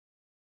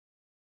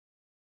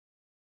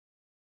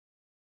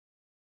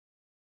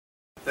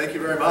Thank you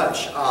very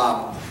much.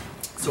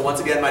 So once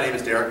again, my name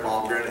is Derek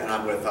Malmgren, and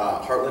I'm with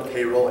Heartland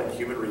Payroll and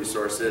Human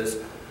Resources.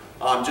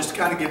 Just to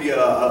kind of give you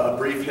a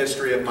brief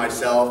history of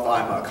myself,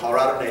 I'm a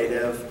Colorado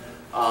native.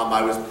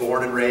 I was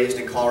born and raised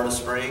in Colorado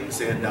Springs,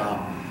 and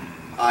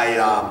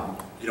I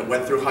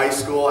went through high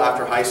school.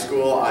 After high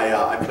school,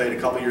 I played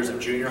a couple years of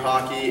junior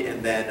hockey,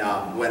 and then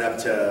went up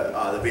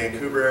to the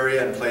Vancouver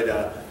area and played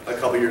a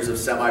couple years of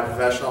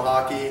semi-professional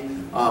hockey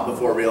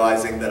before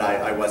realizing that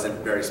I wasn't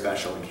very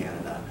special in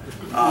Canada.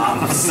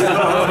 So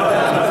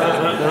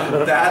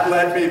that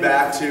led me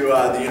back to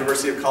the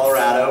University of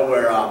Colorado,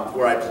 where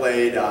I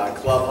played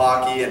club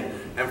hockey,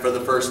 and for the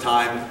first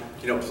time,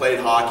 played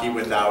hockey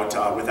without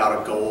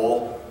a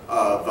goal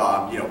of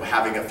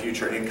having a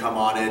future income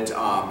on it.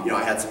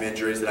 I had some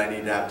injuries that I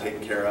needed to have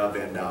taken care of,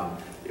 and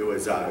it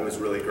was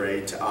really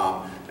great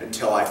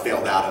until I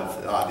failed out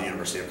of the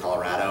University of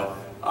Colorado.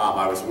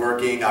 I was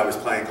working, I was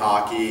playing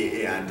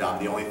hockey, and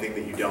the only thing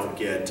that you don't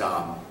get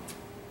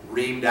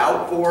reamed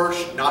out for,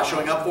 not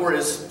showing up for,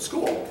 is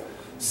school.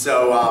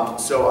 So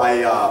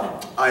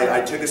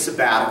I took a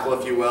sabbatical,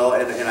 if you will,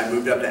 and I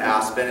moved up to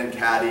Aspen and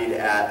caddied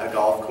at a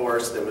golf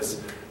course that was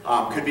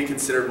could be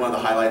considered one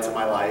of the highlights of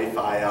my life.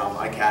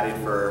 I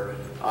caddied for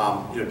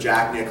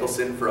Jack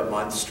Nicholson for a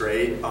month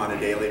straight on a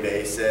daily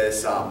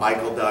basis,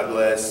 Michael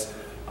Douglas.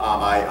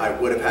 I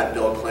would have had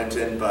Bill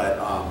Clinton, but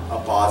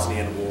a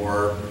Bosnian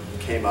war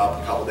came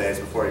up a couple days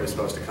before he was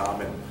supposed to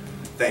come, and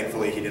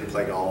thankfully he didn't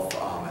play golf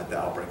at the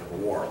outbreak of the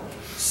war.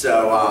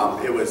 So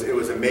it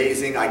was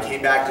amazing. I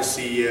came back to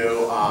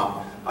CU.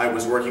 I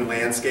was working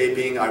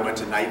landscaping. I went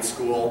to night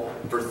school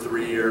for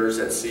 3 years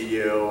at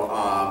CU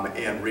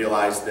and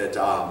realized that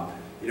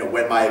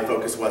when my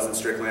focus wasn't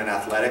strictly on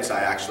athletics,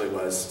 I actually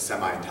was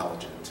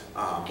semi-intelligent,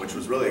 which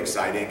was really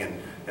exciting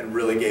and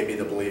really gave me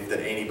the belief that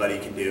anybody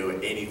can do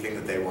anything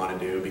that they want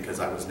to do, because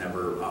I was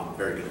never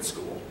very good at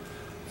school.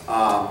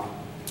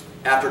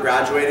 After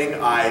graduating,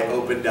 I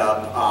opened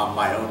up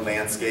my own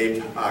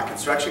landscape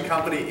construction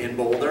company in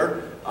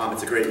Boulder.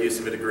 It's a great use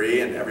of a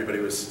degree, and everybody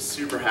was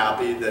super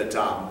happy that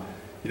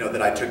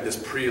that I took this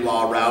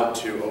pre-law route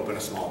to open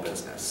a small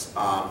business.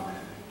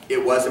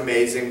 It was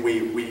amazing.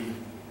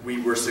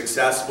 We were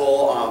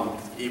successful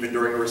even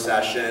during a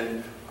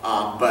recession,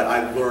 but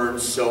I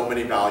learned so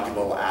many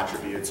valuable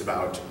attributes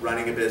about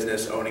running a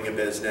business, owning a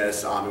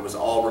business. It was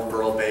all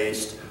referral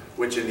based,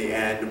 which in the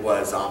end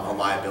was a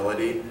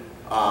liability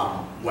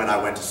when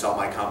I went to sell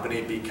my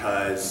company,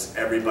 because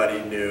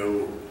everybody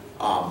knew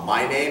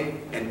my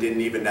name and didn't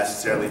even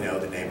necessarily know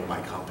the name of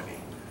my company,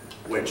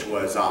 which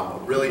was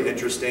really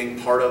interesting.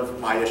 Part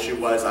of my issue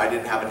was I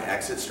didn't have an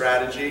exit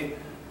strategy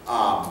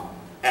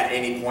at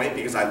any point,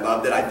 because I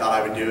loved it. I thought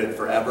I would do it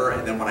forever,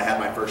 and then when I had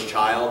my first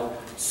child,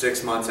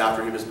 6 months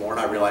after he was born,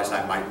 I realized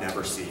I might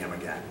never see him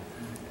again.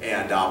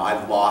 And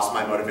I lost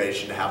my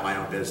motivation to have my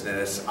own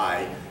business.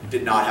 I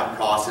did not have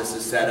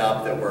processes set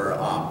up that were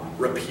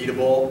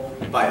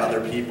repeatable by other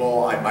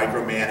people. I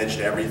micromanaged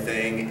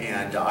everything,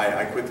 and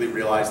I quickly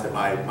realized that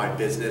my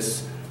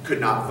business could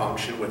not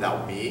function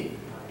without me.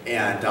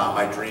 And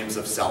my dreams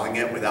of selling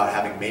it without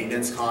having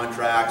maintenance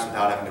contracts,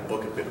 without having to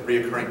book a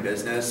reoccurring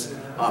business,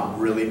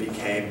 really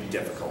became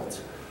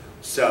difficult.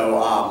 So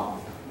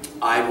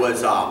I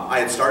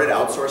had started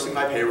outsourcing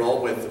my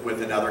payroll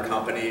with another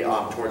company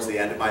towards the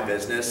end of my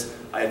business.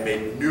 I had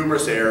made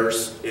numerous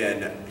errors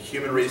in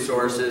human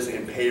resources,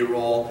 in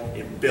payroll,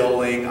 in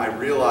billing. I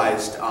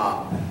realized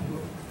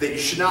that you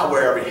should not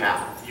wear every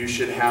hat. You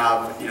should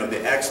have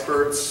the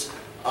experts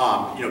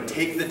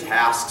take the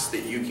tasks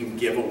that you can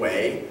give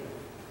away.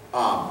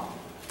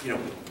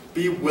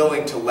 Be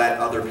willing to let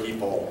other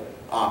people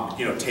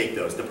take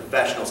those, the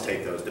professionals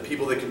take those, the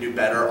people that can do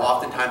better.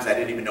 Oftentimes I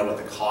didn't even know what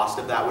the cost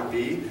of that would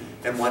be,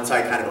 and once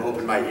I kind of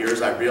opened my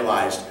ears, I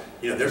realized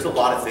there's a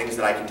lot of things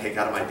that I can take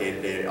out of my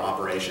day-to-day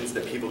operations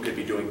that people could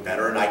be doing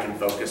better, and I can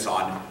focus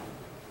on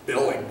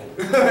billing.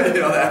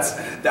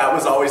 That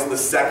was always the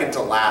second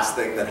to last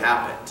thing that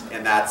happened,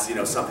 and that's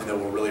something that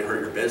will really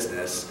hurt your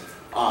business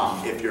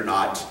if you're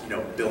not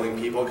billing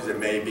people, because it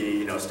may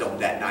be still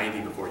net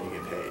 90 before you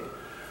get paid.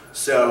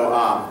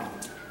 So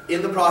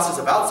in the process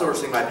of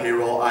outsourcing my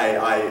payroll,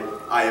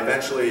 I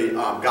eventually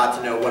got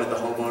to know one of the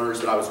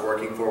homeowners that I was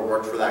working for,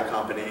 worked for that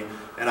company,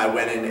 and I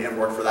went in and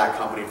worked for that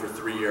company for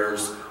 3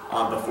 years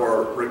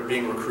before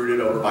being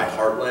recruited over by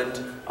Heartland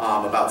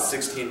about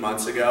 16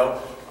 months ago.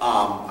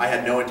 I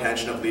had no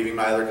intention of leaving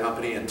my other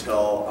company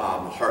until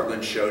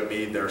Heartland showed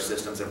me their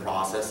systems and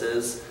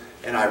processes,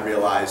 and I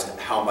realized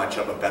how much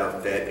of a better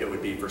fit it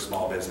would be for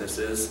small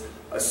businesses,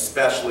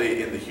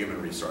 especially in the human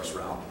resource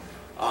realm.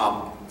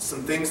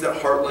 Some things that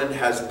Heartland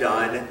has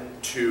done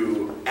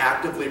to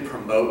actively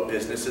promote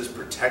businesses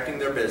protecting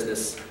their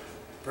business,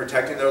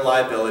 protecting their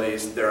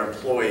liabilities, their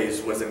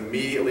employees, was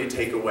immediately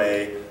take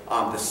away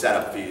the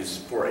setup fees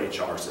for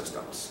HR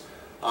systems.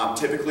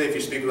 Typically, if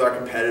you speak with our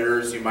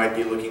competitors, you might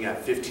be looking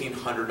at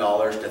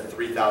 $1,500 to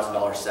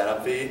 $3,000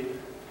 setup fee.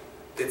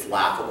 It's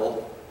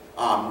laughable.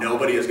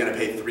 Nobody is going to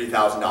pay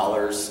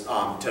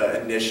 $3,000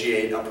 to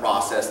initiate a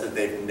process that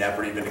they've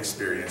never even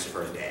experienced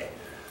for a day.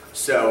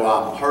 So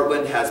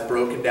Heartland has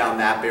broken down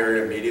that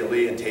barrier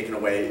immediately and taken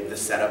away the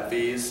setup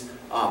fees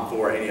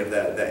for any of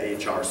the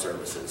HR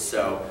services.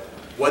 So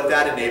what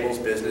that enables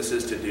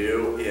businesses to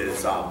do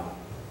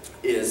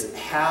is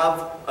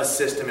have a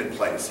system in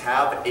place,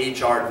 have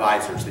HR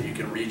advisors that you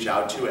can reach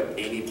out to at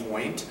any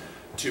point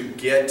to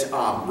get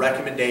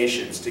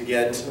recommendations, to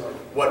get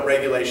what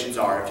regulations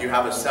are. If you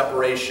have a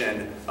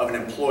separation of an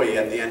employee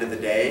at the end of the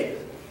day,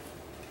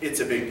 it's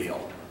a big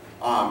deal.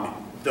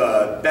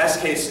 The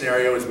best case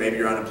scenario is maybe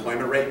your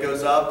unemployment rate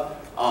goes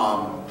up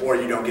or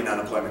you don't get an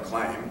unemployment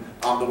claim.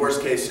 The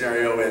worst case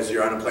scenario is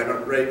your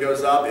unemployment rate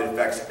goes up. It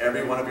affects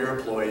every one of your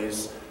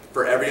employees.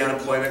 For every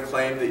unemployment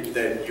claim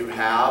that you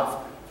have,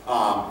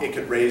 it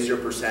could raise your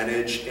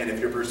percentage, and if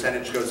your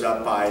percentage goes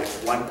up by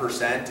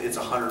 1%, it's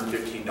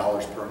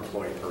 $115 per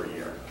employee per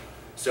year.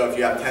 So if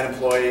you have 10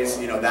 employees,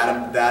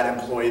 that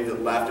employee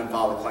that left and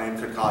filed a claim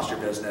could cost your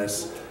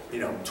business,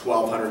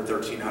 $1,200,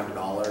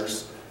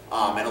 $1,300.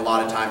 And a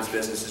lot of times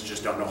businesses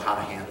just don't know how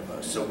to handle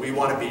those. So we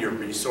want to be your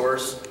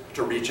resource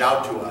to reach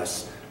out to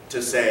us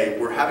to say,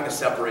 we're having a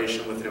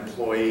separation with an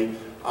employee.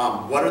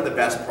 What are the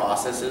best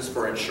processes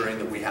for ensuring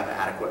that we have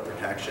adequate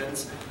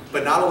protections?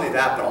 But not only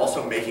that, but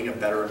also making a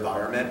better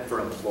environment for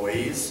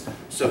employees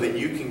so that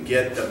you can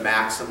get the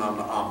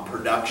maximum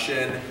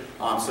production,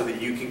 so that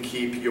you can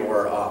keep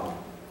your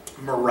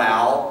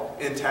morale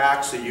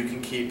intact, so you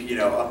can keep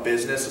a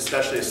business,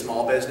 especially a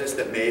small business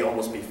that may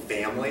almost be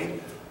family,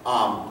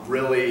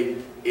 really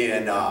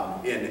in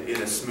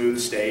a smooth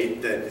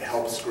state that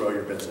helps grow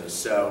your business.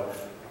 So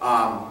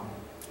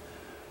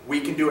we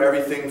can do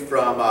everything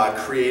from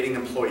creating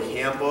employee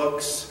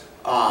handbooks.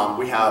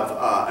 We have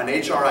an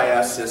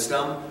HRIS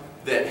system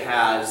that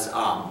has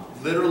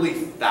literally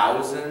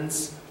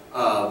thousands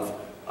of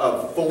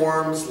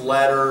forms,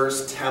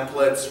 letters,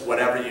 templates,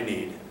 whatever you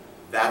need.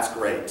 That's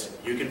great.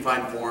 You can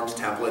find forms,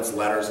 templates,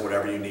 letters,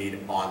 whatever you need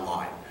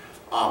online.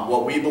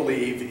 What we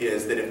believe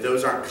is that if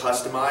those aren't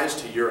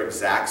customized to your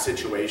exact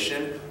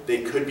situation,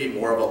 they could be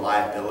more of a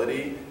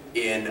liability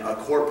in a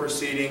court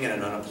proceeding and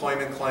an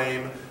unemployment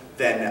claim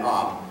than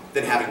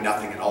having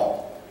nothing at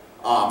all.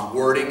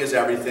 Wording is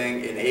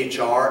everything. In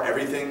HR,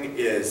 everything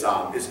is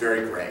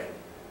very gray.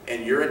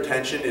 And your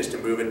intention is to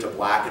move it to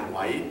black and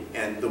white,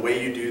 and the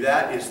way you do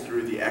that is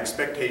through the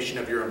expectation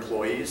of your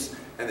employees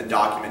and the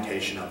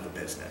documentation of the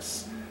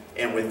business.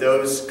 And with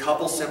those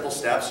couple simple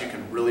steps, you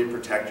can really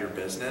protect your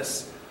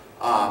business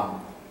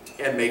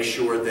and make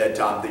sure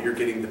that you're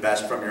getting the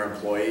best from your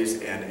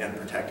employees and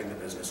protecting the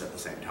business at the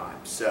same time.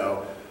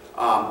 So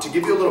to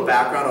give you a little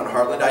background on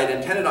Heartland, I had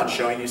intended on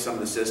showing you some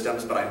of the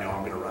systems, but I know I'm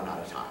going to run out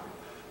of time.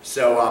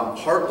 So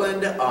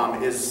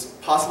Heartland is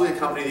possibly a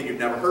company that you've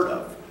never heard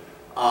of,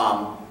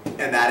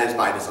 and that is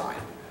by design.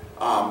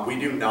 We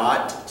do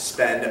not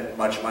spend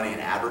much money in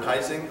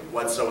advertising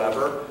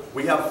whatsoever.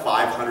 We have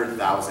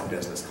 500,000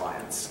 business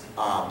clients,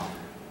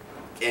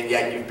 and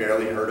yet you've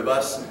barely heard of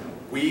us.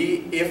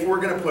 If we're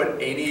going to put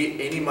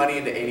any money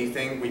into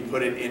anything, we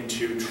put it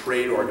into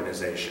trade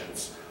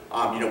organizations.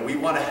 We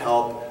want to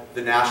help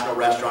the National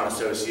Restaurant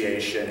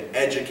Association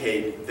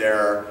educate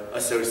their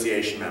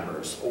association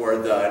members, or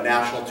the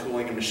National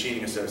Tooling and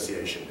Machining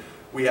Association.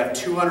 We have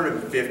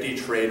 250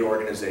 trade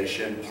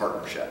organization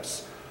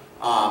partnerships.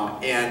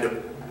 And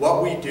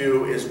what we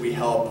do is we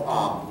help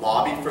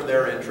lobby for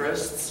their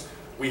interests,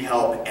 we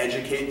help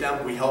educate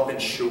them, we help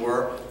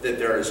ensure that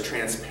there is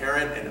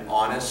transparent and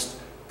honest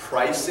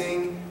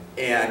pricing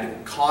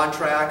and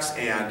contracts,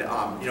 and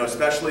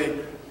especially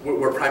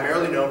we're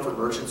primarily known for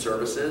merchant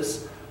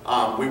services.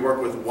 We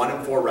work with 1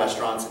 in 4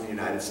 restaurants in the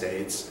United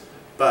States,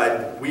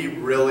 but we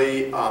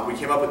really, we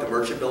came up with the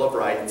Merchant Bill of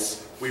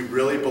Rights. We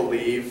really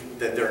believe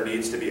that there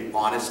needs to be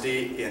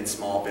honesty in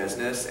small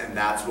business, and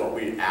that's what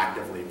we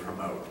actively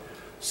promote.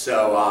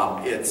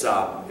 So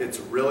it's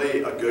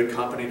really a good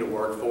company to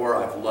work for.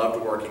 I've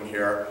loved working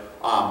here.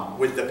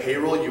 With the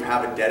payroll, you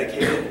have a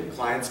dedicated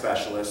client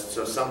specialist,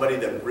 so somebody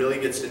that really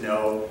gets to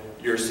know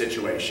your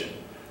situation.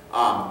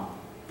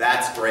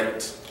 That's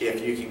great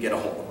if you can get a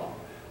hold of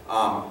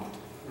them.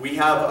 We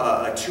have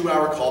a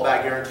 2-hour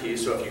callback guarantee,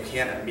 so if you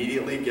can't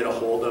immediately get a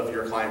hold of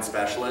your client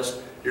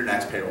specialist, your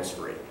next payroll is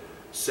free.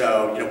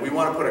 So we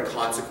want to put a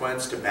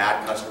consequence to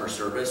bad customer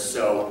service,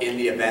 so in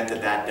the event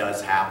that that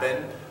does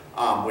happen,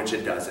 which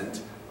it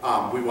doesn't,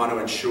 we want to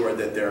ensure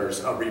that there's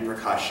a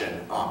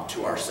repercussion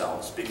to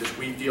ourselves, because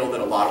we feel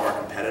that a lot of our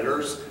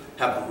competitors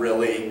have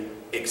really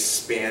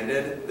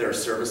expanded their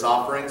service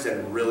offerings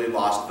and really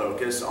lost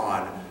focus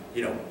on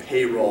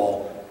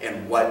payroll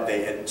and what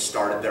they had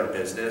started their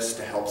business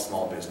to help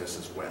small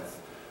businesses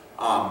with.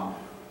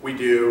 We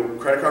do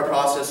credit card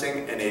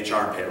processing and HR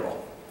and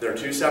payroll. They're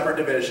 2 separate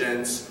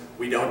divisions.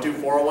 We don't do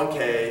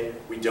 401k,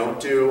 we don't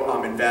do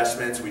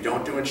investments, we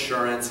don't do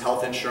insurance,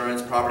 health insurance,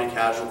 property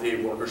casualty,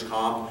 workers'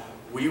 comp.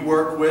 We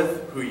work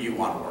with who you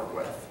want to work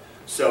with.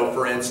 So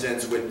for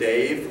instance, with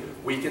Dave,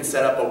 we can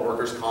set up a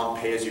workers' comp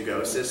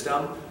pay-as-you-go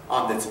system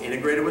that's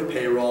integrated with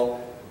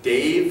payroll.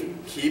 Dave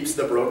keeps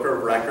the broker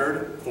of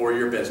record for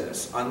your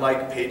business.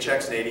 Unlike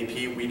Paychex and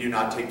ADP, we do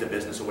not take the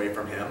business away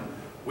from him.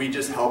 We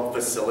just help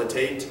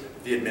facilitate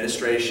the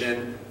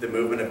administration, the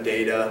movement of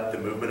data, the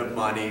movement of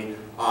money,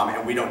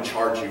 and we don't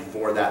charge you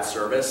for that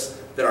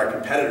service that our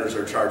competitors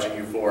are charging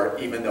you for,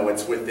 even though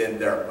it's within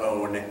their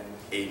own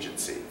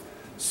agency.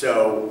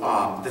 So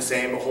the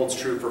same holds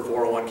true for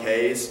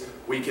 401ks.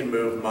 We can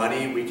move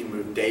money, we can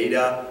move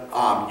data.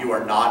 You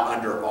are not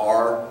under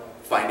our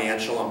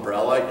financial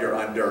umbrella, you're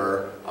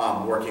under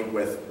working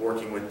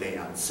with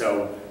Dan.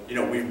 So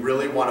we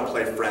really want to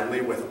play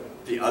friendly with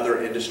the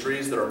other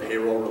industries that are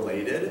payroll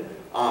related,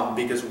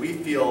 because we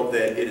feel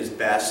that it is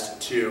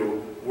best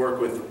to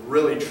work with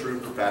really true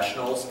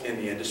professionals in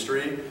the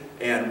industry.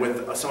 And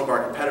with some of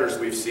our competitors,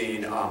 we've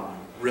seen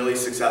really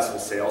successful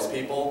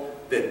salespeople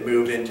that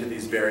move into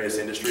these various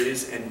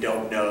industries and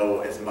don't know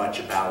as much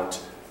about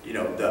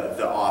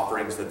the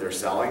offerings that they're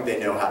selling. They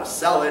know how to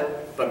sell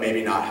it, but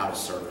maybe not how to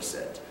service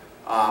it.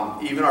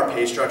 Even our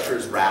pay structure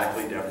is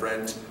radically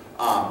different.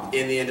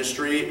 In the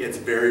industry, it's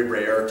very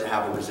rare to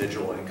have a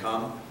residual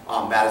income.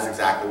 That is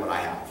exactly what I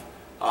have.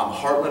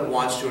 Heartland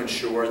wants to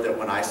ensure that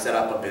when I set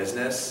up a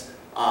business,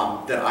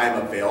 that I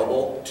am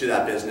available to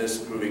that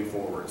business moving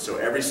forward. So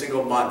every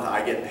single month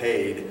I get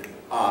paid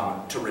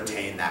to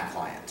retain that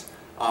client.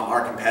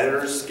 Our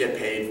competitors get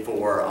paid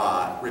for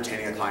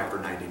retaining a client for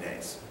 90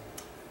 days.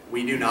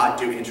 We do not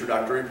do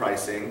introductory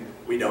pricing.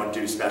 We don't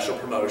do special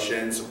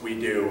promotions. We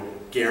do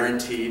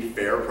guaranteed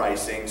fair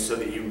pricing so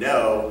that you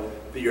know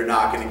that you're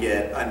not going to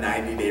get a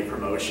 90-day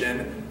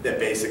promotion that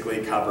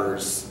basically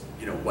covers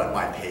what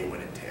my pay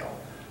would entail.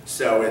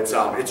 So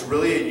it's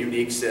really a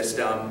unique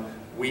system.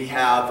 We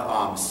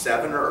have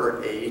 7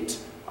 or 8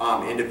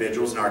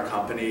 individuals in our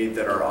company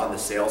that are on the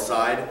sales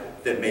side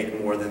that make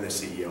more than the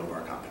CEO of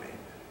our company.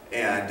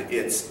 And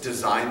it's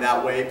designed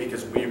that way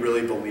because we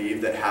really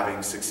believe that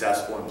having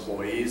successful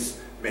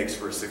employees makes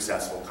for a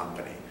successful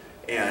company.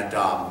 And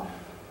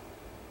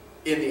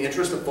in the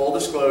interest of full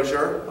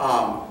disclosure,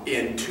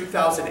 in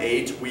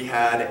 2008 we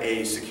had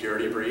a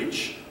security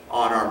breach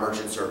on our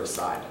merchant service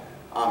side.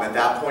 At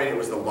that point, it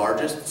was the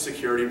largest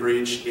security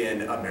breach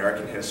in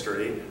American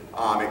history.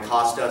 It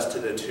cost us to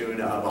the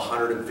tune of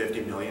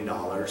 $150 million.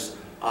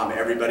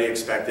 Everybody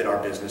expected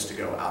our business to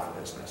go out of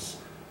business.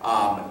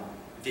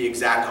 The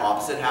exact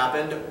opposite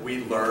happened.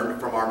 We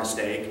learned from our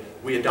mistake.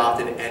 We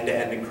adopted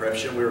end-to-end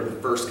encryption. We were the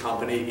first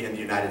company in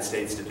the United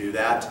States to do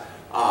that.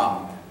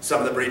 Some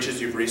of the breaches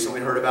you've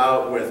recently heard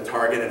about with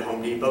Target and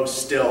Home Depot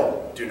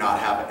still do not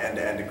have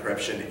end-to-end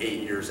encryption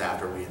 8 years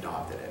after we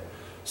adopted it.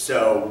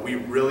 So we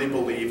really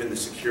believe in the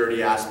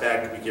security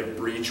aspect. We give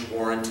breach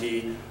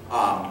warranty.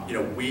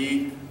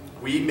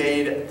 We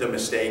made the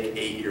mistake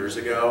 8 years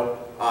ago.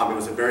 It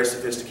was a very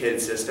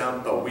sophisticated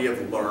system, but we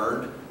have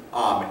learned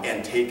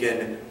and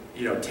taken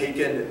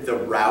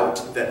the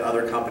route that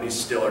other companies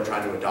still are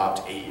trying to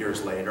adopt 8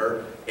 years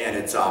later. And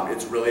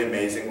it's really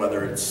amazing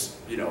whether it's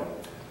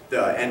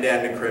the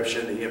end-to-end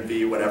encryption, the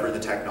EMV, whatever the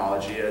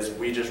technology is.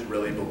 We just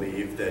really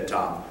believe that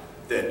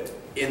that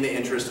in the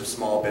interest of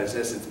small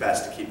business, it's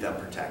best to keep them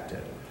protected.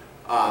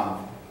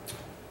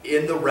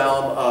 In the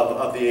realm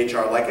of the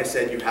HR, like I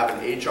said, you have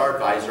an HR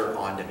advisor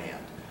on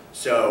demand.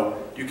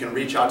 So you can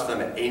reach out to them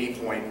at any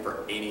point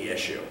for any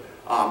issue.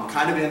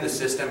 Kind of in the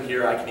system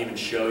here, I can even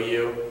show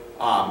you.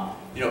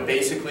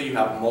 Basically you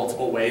have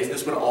multiple ways.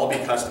 This would all be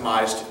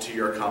customized to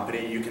your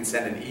company. You can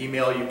send an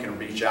email, you can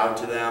reach out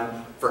to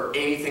them for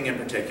anything in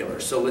particular.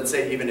 So let's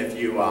say even if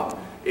you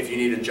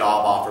need a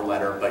job offer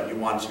letter, but you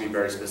want it to be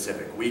very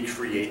specific, we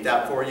create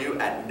that for you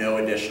at no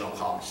additional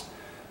cost.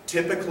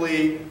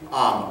 Typically,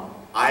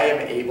 I am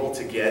able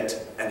to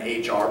get an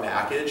HR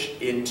package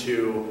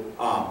into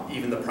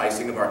even the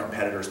pricing of our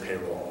competitors'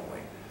 payroll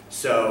only.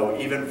 So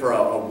even for a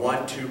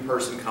 1-2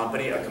 person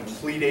company, a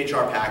complete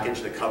HR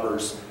package that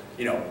covers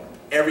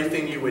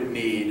everything you would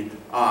need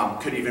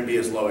could even be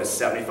as low as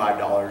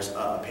 $75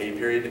 a pay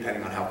period,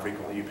 depending on how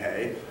frequently you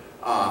pay.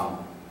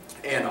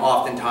 And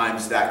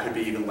oftentimes that could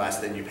be even less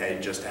than you pay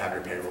just to have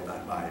your payroll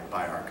done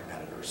by our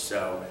competitors.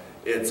 So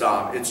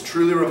it's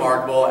truly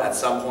remarkable. At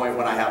some point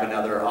when I have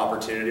another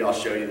opportunity, I'll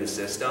show you the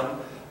system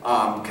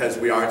because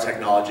we are a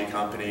technology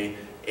company,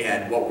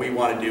 and what we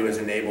want to do is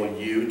enable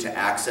you to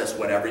access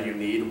whatever you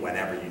need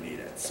whenever you need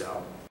it.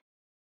 So.